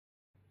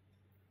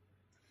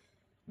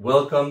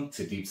Welcome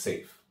to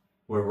DeepSafe,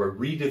 where we're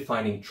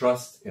redefining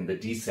trust in the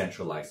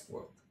decentralized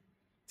world.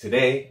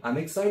 Today, I'm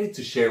excited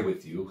to share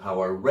with you how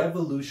our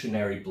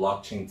revolutionary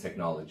blockchain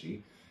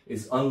technology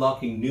is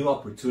unlocking new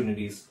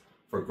opportunities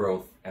for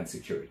growth and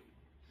security.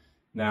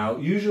 Now,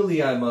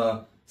 usually I'm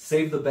a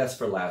save the best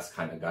for last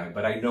kind of guy,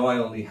 but I know I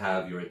only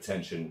have your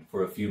attention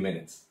for a few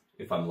minutes,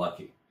 if I'm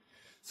lucky.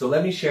 So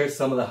let me share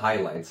some of the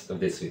highlights of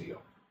this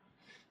video.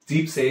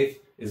 DeepSafe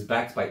is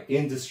backed by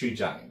industry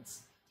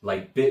giants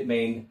like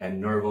Bitmain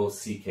and Nervos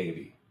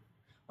CKB.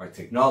 Our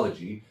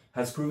technology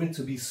has proven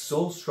to be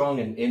so strong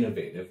and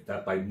innovative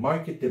that by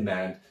market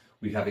demand,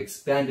 we have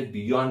expanded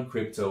beyond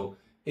crypto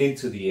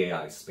into the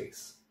AI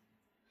space.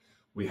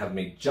 We have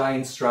made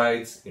giant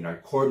strides in our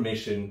core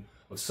mission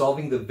of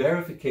solving the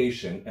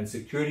verification and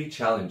security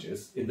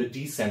challenges in the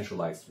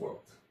decentralized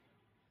world.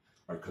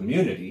 Our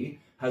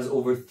community has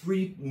over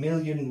 3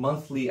 million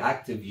monthly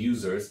active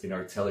users in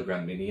our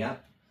Telegram mini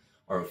app.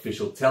 Our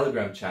official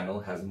Telegram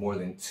channel has more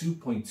than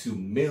 2.2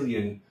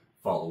 million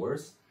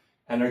followers,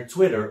 and our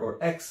Twitter, or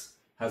X,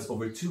 has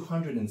over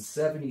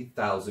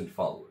 270,000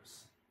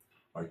 followers.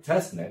 Our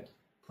testnet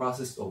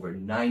processed over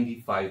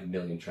 95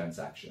 million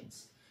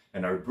transactions,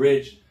 and our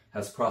bridge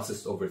has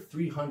processed over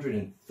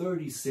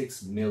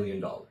 $336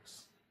 million.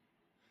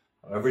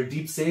 However,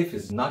 DeepSafe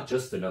is not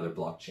just another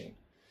blockchain.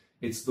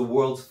 It's the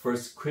world's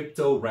first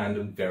crypto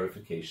random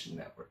verification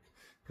network,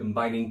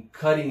 combining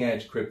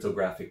cutting-edge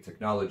cryptographic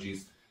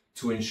technologies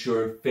to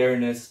ensure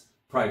fairness,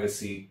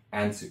 privacy,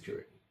 and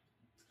security.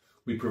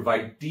 We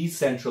provide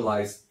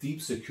decentralized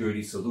deep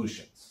security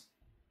solutions.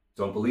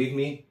 Don't believe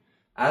me?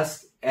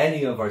 Ask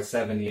any of our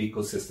 70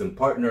 ecosystem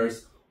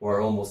partners or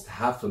almost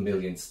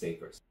 500,000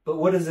 stakers. But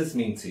what does this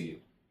mean to you?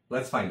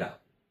 Let's find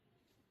out.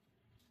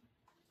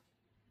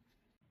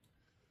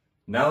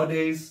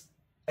 Nowadays,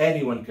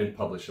 anyone can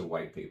publish a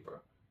white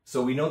paper.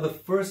 So we know the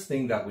first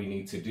thing that we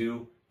need to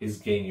do is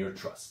gain your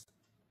trust.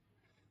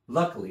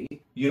 Luckily,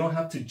 you don't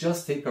have to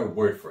just take our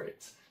word for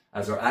it,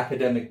 as our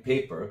academic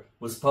paper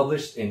was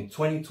published in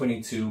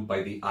 2022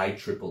 by the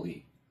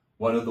IEEE,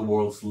 one of the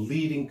world's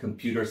leading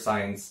computer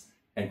science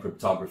and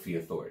cryptography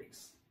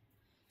authorities.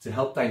 To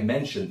help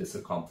dimension this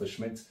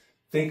accomplishment,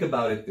 think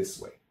about it this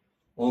way.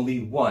 Only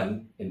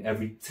 1 in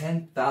every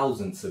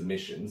 10,000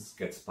 submissions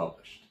gets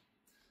published.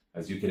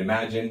 As you can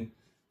imagine,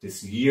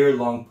 this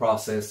year-long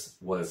process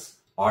was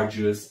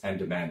arduous and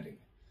demanding,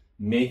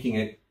 making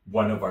it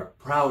one of our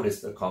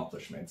proudest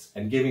accomplishments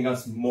and giving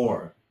us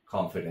more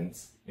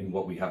confidence in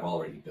what we have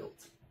already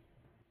built.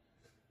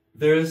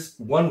 There's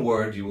one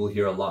word you will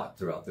hear a lot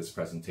throughout this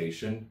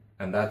presentation,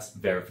 and that's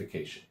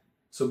verification.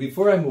 So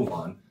before I move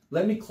on,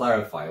 let me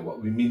clarify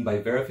what we mean by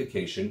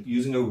verification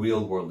using a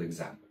real-world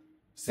example,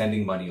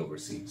 sending money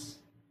overseas.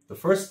 The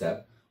first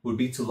step would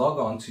be to log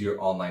on to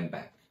your online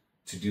bank.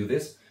 To do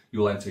this,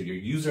 you'll enter your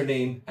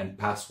username and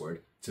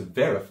password to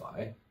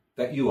verify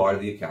that you are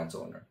the account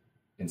owner.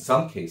 In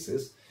some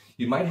cases,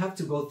 you might have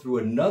to go through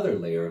another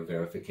layer of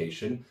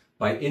verification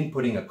by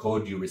inputting a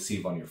code you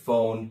receive on your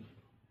phone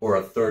or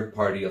a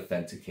third-party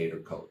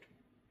authenticator code.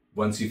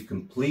 Once you've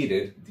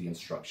completed the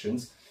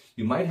instructions,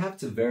 you might have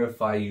to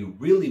verify you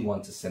really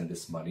want to send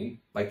this money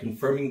by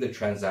confirming the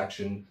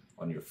transaction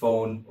on your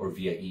phone or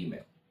via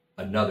email,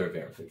 another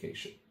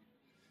verification.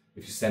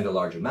 If you send a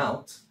large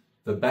amount,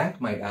 the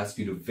bank might ask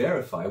you to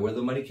verify where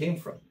the money came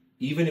from,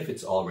 even if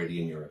it's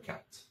already in your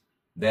account.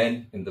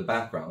 Then, in the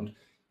background,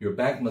 your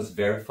bank must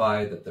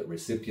verify that the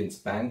recipient's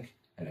bank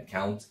and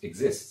account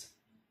exists.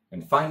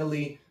 And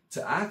finally,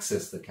 to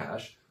access the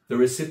cash, the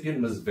recipient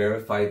must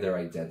verify their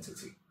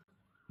identity.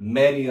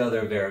 Many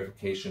other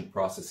verification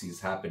processes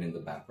happen in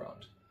the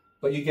background,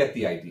 but you get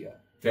the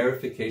idea.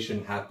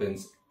 Verification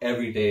happens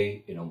every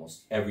day in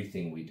almost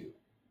everything we do.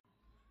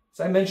 As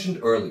I mentioned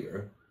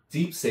earlier,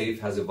 DeepSafe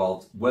has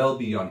evolved well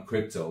beyond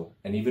crypto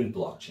and even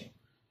blockchain.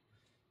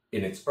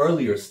 In its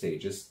earlier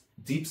stages,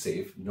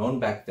 DeepSafe, known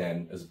back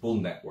then as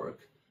Bull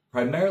Network,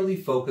 primarily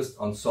focused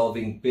on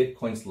solving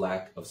Bitcoin's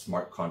lack of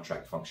smart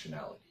contract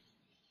functionality.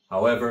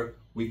 However,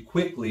 we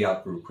quickly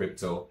outgrew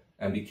crypto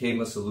and became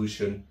a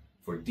solution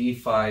for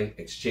DeFi,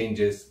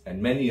 exchanges,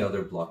 and many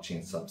other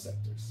blockchain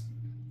subsectors.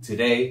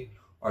 Today,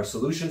 our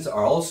solutions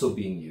are also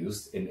being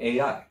used in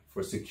AI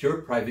for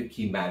secure private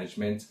key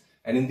management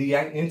and in the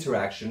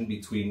interaction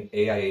between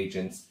AI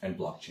agents and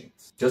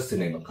blockchains, just to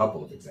name a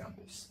couple of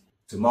examples.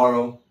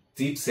 Tomorrow,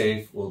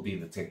 DeepSafe will be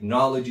the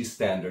technology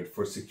standard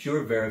for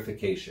secure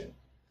verification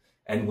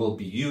and will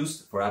be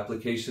used for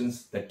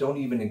applications that don't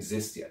even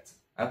exist yet,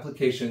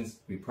 applications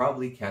we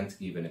probably can't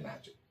even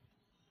imagine.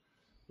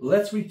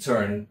 Let's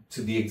return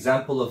to the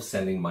example of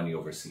sending money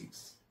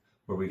overseas,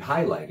 where we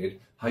highlighted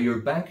how your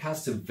bank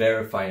has to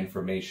verify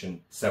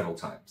information several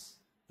times.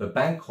 The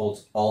bank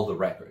holds all the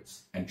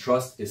records, and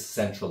trust is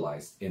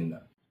centralized in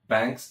them.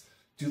 Banks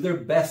do their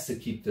best to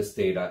keep this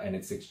data and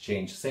its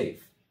exchange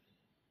safe,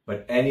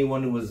 but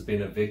anyone who has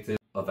been a victim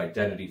of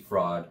identity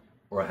fraud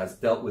or has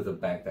dealt with a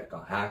bank that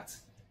got hacked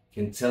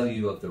can tell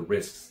you of the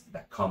risks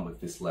that come with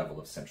this level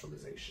of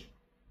centralization.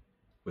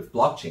 With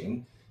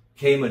blockchain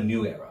came a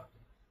new era,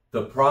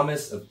 The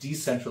promise of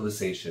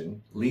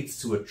decentralization leads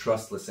to a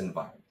trustless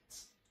environment.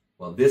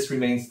 While this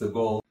remains the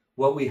goal,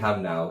 what we have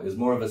now is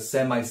more of a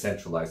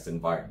semi-centralized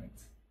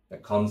environment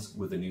that comes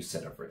with a new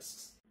set of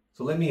risks.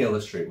 So let me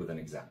illustrate with an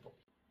example.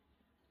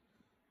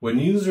 When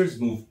users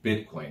move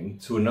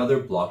Bitcoin to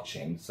another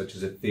blockchain, such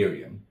as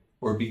Ethereum,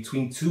 or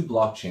between two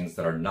blockchains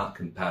that are not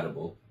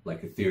compatible,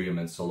 like Ethereum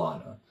and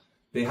Solana,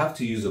 they have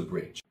to use a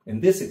bridge.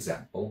 In this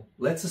example,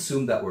 let's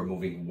assume that we're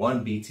moving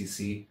one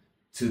BTC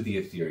to the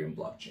Ethereum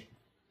blockchain.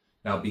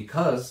 Now,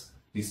 because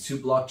these two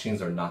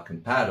blockchains are not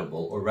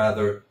compatible, or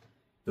rather,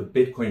 the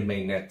Bitcoin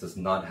mainnet does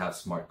not have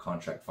smart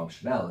contract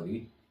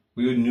functionality,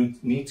 we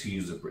would need to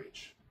use a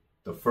bridge.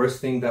 The first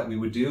thing that we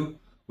would do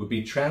would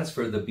be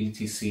transfer the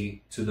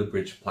BTC to the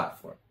bridge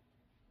platform.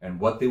 And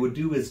what they would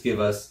do is give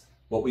us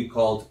what we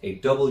called a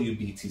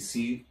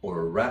WBTC,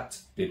 or a wrapped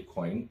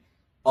Bitcoin,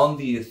 on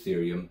the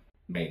Ethereum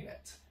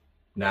mainnet.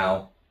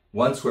 Now,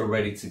 once we're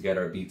ready to get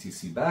our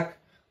BTC back,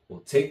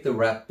 we'll take the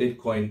wrapped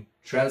Bitcoin,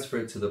 transfer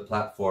it to the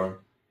platform,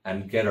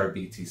 and get our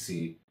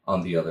BTC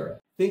on the other end.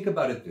 Think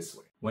about it this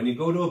way. When you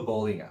go to a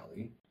bowling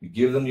alley, you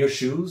give them your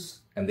shoes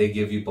and they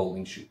give you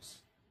bowling shoes.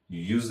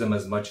 You use them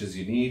as much as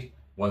you need.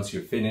 Once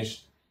you're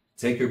finished,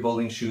 take your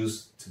bowling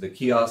shoes to the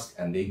kiosk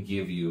and they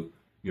give you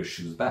your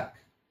shoes back.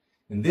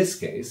 In this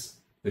case,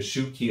 the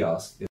shoe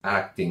kiosk is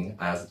acting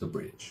as the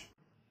bridge.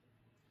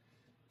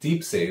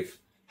 DeepSafe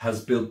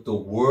has built the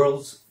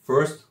world's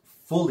first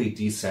fully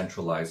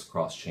decentralized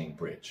cross-chain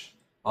bridge,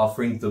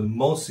 offering the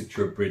most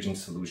secure bridging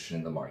solution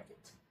in the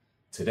market.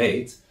 To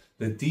date,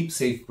 the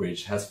DeepSafe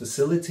bridge has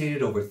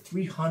facilitated over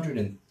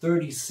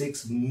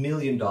 $336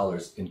 million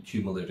in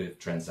cumulative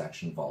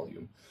transaction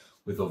volume,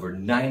 with over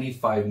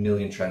 95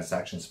 million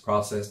transactions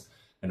processed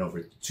and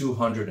over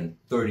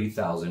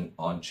 230,000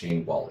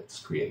 on-chain wallets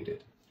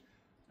created.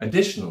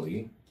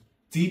 Additionally,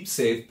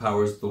 DeepSafe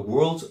powers the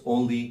world's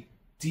only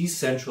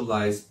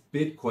decentralized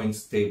Bitcoin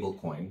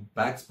stablecoin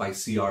backed by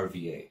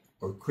CRVA,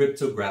 or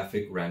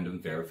cryptographic random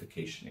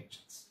verification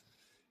agents.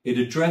 It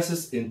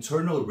addresses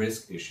internal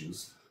risk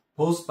issues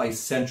posed by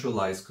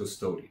centralized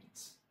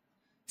custodians.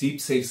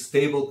 DeepSafe's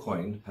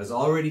stablecoin has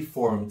already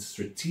formed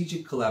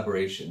strategic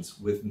collaborations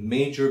with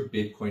major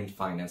Bitcoin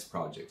finance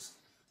projects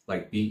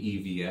like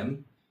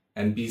BEVM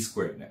and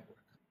B-Squared Network.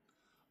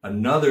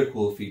 Another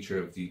cool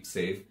feature of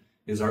DeepSafe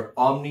is our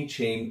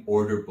omni-chain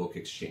order book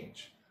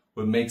exchange,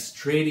 which makes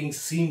trading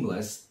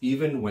seamless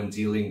even when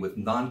dealing with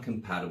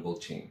non-compatible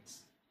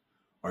chains.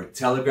 Our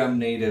Telegram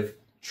native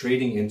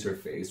trading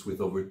interface with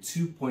over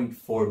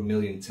 2.4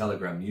 million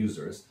Telegram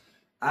users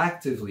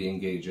actively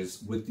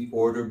engages with the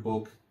order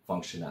book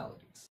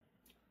functionalities.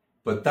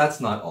 But that's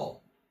not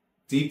all.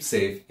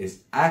 DeepSafe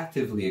is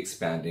actively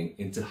expanding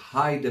into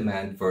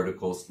high-demand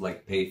verticals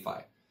like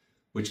PayFi,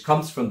 which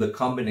comes from the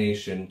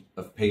combination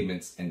of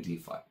payments and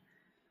DeFi.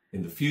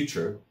 In the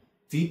future,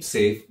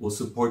 DeepSafe will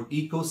support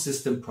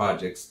ecosystem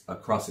projects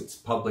across its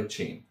public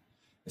chain,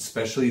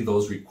 especially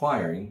those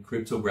requiring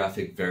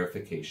cryptographic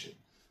verification,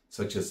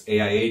 such as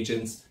AI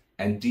agents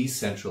and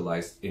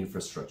decentralized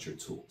infrastructure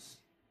tools.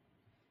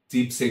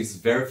 DeepSafe's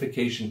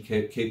verification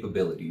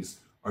capabilities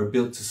are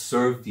built to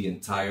serve the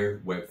entire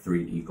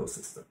Web3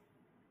 ecosystem.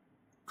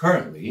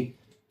 Currently,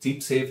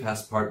 DeepSafe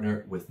has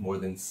partnered with more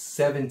than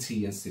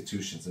 70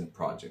 institutions and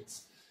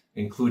projects,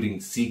 including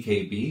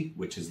CKB,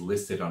 which is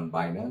listed on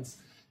Binance,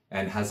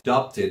 and has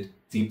adopted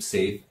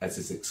DeepSafe as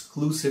its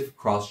exclusive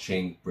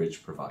cross-chain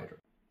bridge provider.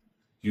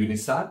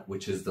 Unisat,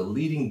 which is the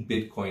leading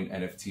Bitcoin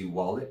NFT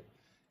wallet,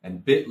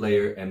 and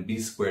BitLayer and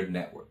B-Squared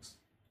Networks,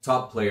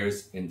 top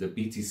players in the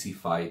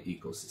BTC-Fi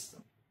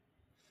ecosystem.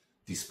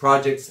 These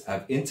projects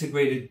have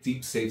integrated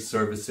DeepSafe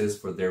services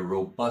for their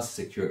robust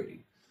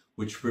security,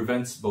 which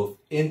prevents both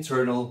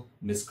internal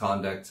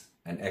misconduct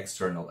and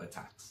external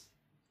attacks.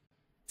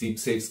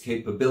 DeepSafe's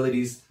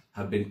capabilities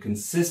have been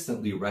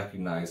consistently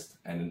recognized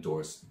and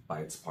endorsed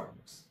by its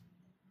partners.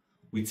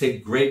 We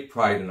take great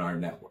pride in our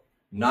network,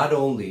 not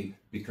only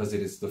because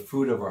it is the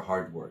fruit of our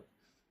hard work,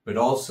 but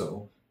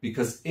also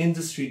because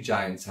industry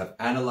giants have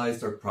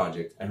analyzed our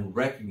project and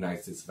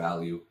recognized its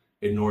value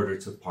in order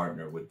to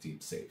partner with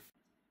DeepSafe.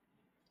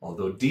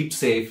 Although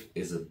DeepSafe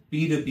is a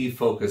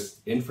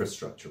B2B-focused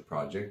infrastructure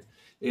project,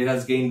 it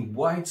has gained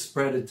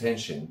widespread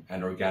attention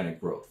and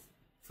organic growth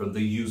from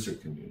the user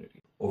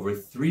community. Over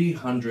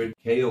 300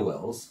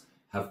 KOLs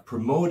have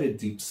promoted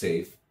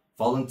DeepSafe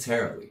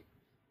voluntarily,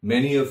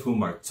 many of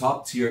whom are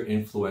top-tier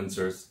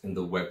influencers in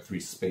the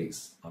Web3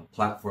 space on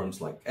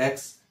platforms like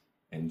X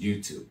and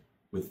YouTube,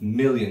 with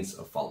millions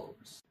of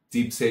followers.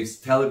 DeepSafe's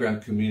Telegram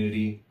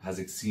community has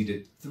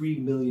exceeded 3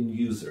 million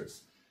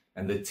users,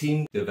 and the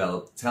team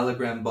developed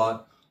Telegram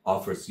bot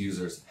offers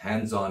users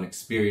hands-on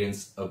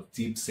experience of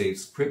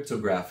DeepSafe's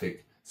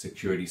cryptographic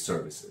security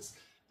services,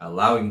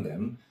 allowing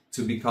them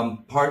to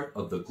become part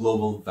of the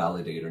global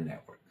validator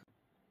network.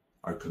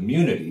 Our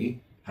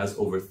community has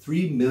over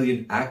 3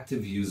 million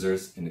active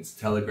users in its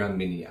Telegram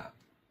mini app,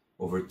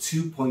 over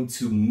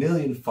 2.2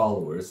 million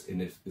followers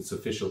in its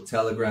official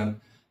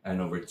Telegram,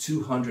 and over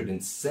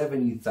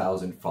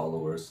 270,000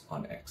 followers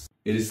on X.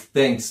 It is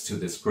thanks to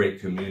this great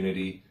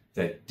community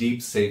that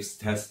DeepSafe's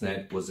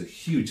testnet was a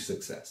huge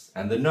success,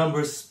 and the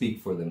numbers speak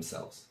for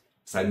themselves.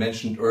 As I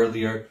mentioned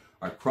earlier,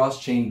 our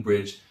cross-chain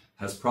bridge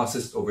has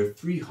processed over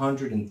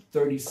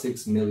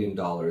 $336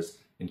 million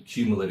in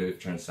cumulative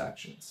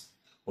transactions.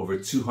 Over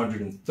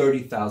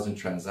 230,000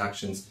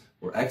 transactions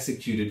were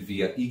executed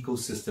via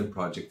ecosystem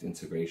project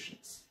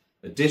integrations.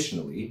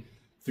 Additionally,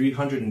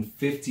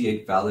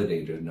 358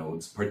 validator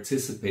nodes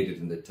participated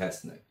in the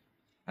testnet,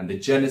 and the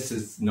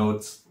Genesis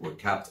nodes were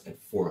capped at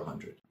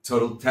 400.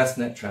 Total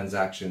testnet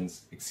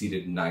transactions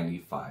exceeded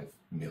 95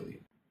 million.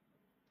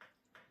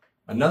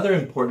 Another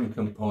important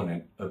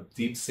component of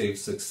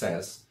DeepSafe's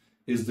success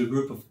is the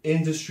group of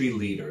industry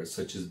leaders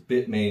such as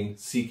Bitmain,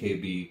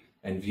 CKB,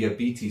 and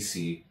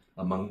ViaBTC,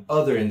 among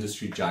other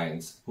industry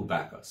giants who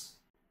back us.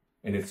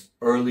 In its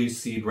early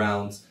seed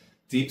rounds,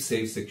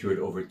 DeepSafe secured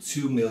over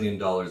 $2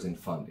 million in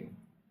funding.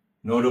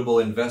 Notable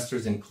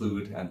investors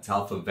include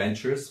Antalpha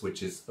Ventures,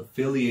 which is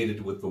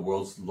affiliated with the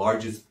world's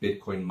largest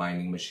Bitcoin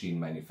mining machine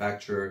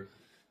manufacturer,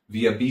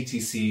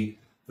 ViaBTC,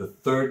 the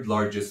third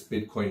largest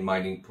Bitcoin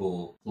mining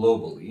pool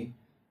globally,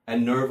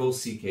 and Nervos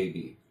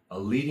CKB, a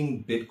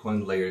leading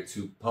Bitcoin Layer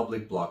 2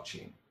 public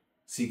blockchain.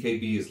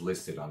 CKB is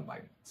listed on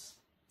Binance.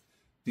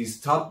 These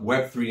top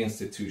Web3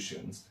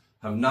 institutions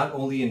have not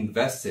only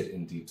invested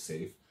in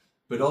DeepSafe,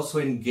 but also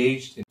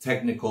engaged in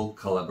technical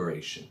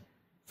collaboration,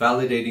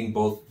 validating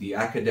both the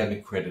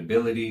academic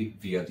credibility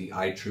via the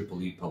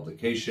IEEE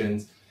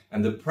publications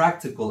and the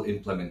practical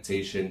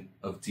implementation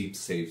of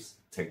DeepSafe's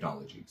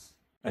technologies.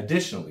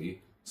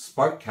 Additionally,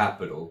 Spark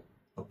Capital,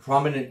 a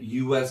prominent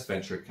US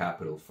venture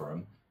capital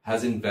firm,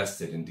 has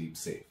invested in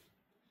DeepSafe.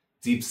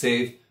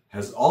 DeepSafe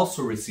has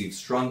also received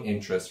strong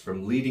interest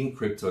from leading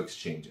crypto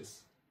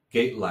exchanges.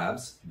 Gate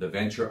Labs, the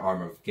venture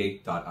arm of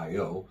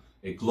Gate.io,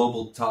 a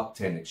global top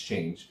 10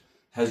 exchange,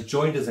 has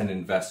joined as an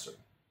investor,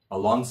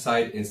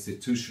 alongside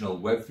institutional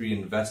Web3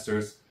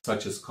 investors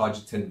such as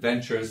Cogitant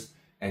Ventures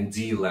and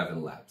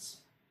D11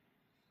 Labs.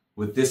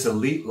 With this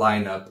elite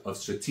lineup of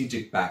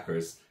strategic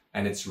backers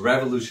and its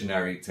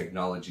revolutionary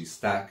technology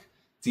stack,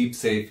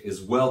 DeepSafe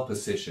is well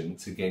positioned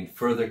to gain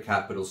further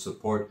capital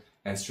support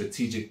and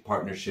strategic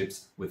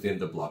partnerships within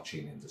the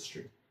blockchain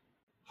industry.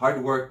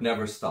 Hard work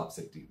never stops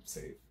at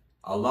DeepSafe.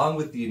 Along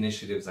with the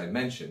initiatives I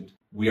mentioned,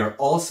 we are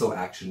also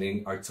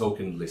actioning our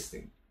token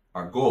listing.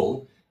 Our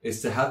goal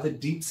is to have the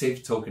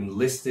DeepSafe token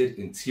listed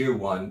in Tier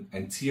 1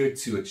 and Tier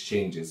 2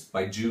 exchanges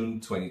by June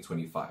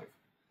 2025.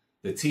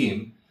 The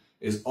team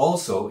is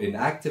also in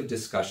active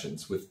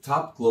discussions with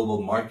top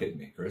global market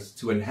makers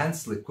to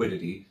enhance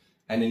liquidity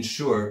and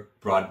ensure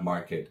broad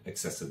market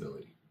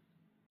accessibility.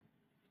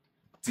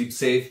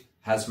 DeepSafe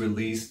has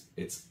released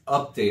its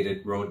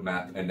updated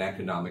roadmap and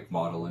economic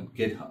model on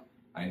GitHub.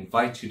 I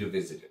invite you to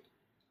visit it.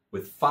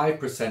 With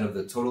 5% of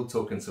the total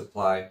token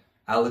supply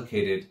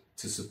allocated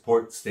to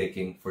support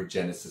staking for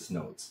Genesis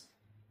nodes,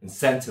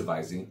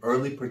 incentivizing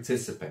early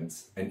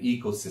participants and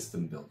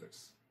ecosystem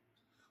builders.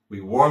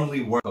 We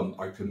warmly welcome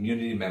our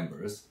community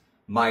members,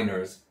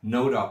 miners,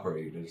 node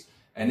operators,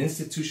 and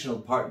institutional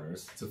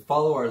partners to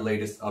follow our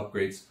latest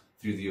upgrades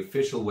through the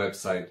official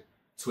website,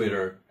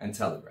 Twitter, and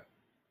Telegram.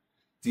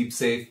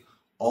 DeepSafe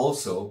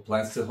also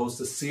plans to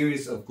host a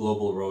series of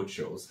global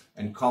roadshows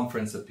and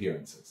conference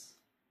appearances.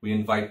 We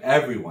invite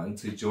everyone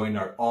to join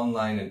our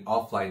online and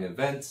offline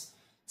events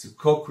to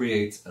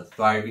co-create a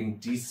thriving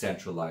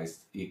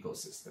decentralized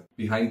ecosystem.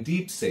 Behind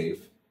DeepSafe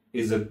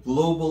is a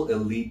global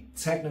elite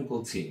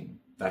technical team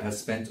that has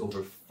spent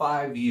over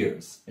 5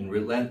 years in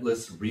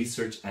relentless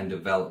research and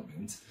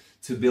development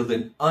to build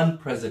an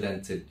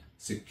unprecedented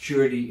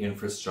security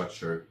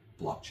infrastructure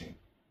blockchain.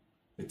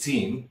 The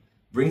team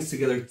brings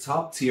together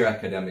top-tier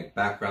academic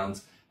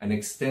backgrounds and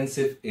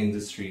extensive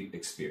industry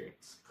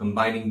experience,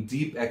 combining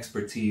deep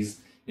expertise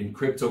in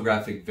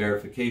cryptographic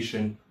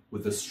verification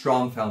with a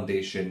strong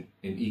foundation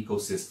in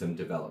ecosystem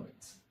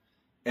development.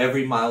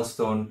 Every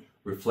milestone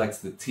reflects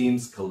the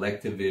team's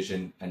collective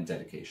vision and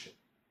dedication.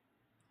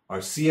 Our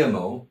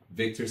CMO,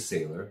 Victor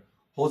Saylor,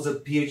 holds a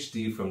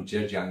PhD from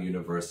Zhejiang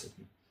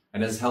University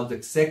and has held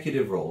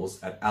executive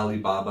roles at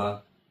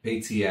Alibaba,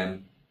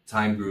 Paytm,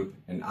 Time Group,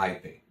 and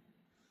iPay.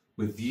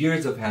 With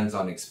years of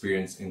hands-on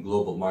experience in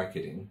global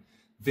marketing,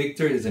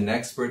 Victor is an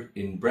expert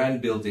in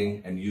brand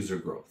building and user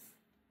growth,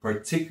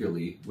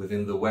 particularly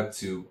within the Web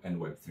 2 and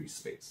Web 3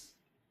 space.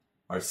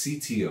 Our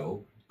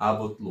CTO,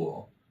 Abot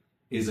Luo,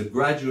 is a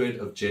graduate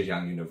of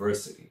Zhejiang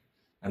University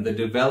and the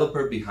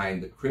developer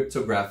behind the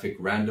cryptographic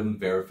random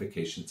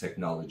verification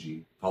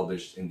technology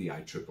published in the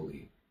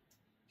IEEE.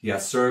 He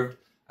has served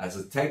as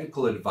a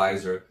technical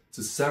advisor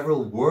to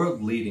several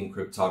world-leading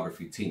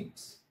cryptography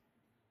teams.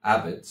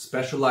 Abbott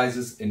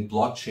specializes in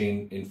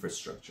blockchain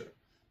infrastructure,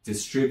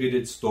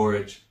 distributed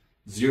storage,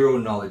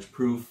 zero-knowledge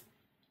proof,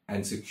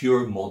 and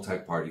secure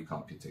multi-party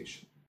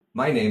computation.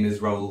 My name is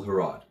Raul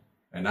Heraud,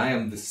 and I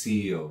am the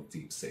CEO of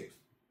DeepSafe.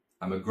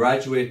 I'm a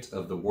graduate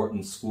of the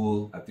Wharton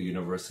School at the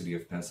University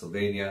of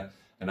Pennsylvania,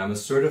 and I'm a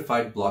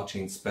certified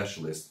blockchain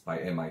specialist by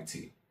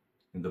MIT.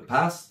 In the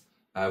past,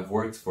 I have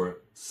worked for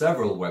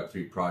several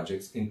Web3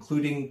 projects,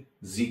 including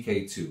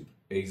ZK2,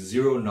 a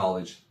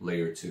zero-knowledge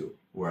layer 2.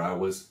 where I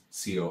was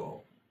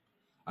COO.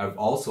 I've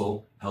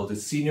also held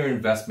senior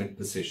investment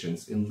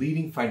positions in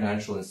leading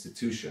financial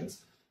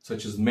institutions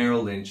such as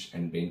Merrill Lynch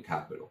and Bain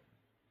Capital.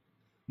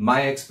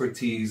 My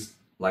expertise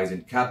lies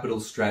in capital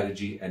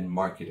strategy and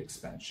market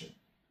expansion.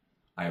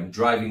 I am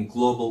driving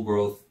global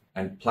growth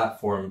and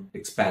platform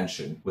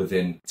expansion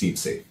within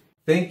DeepSafe.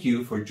 Thank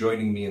you for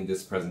joining me in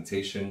this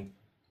presentation.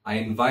 I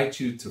invite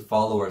you to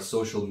follow our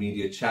social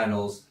media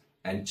channels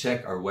and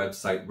check our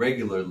website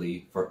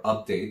regularly for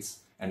updates,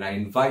 and I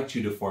invite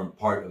you to form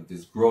part of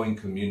this growing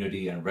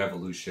community and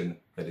revolution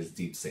that is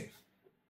DeepSafe.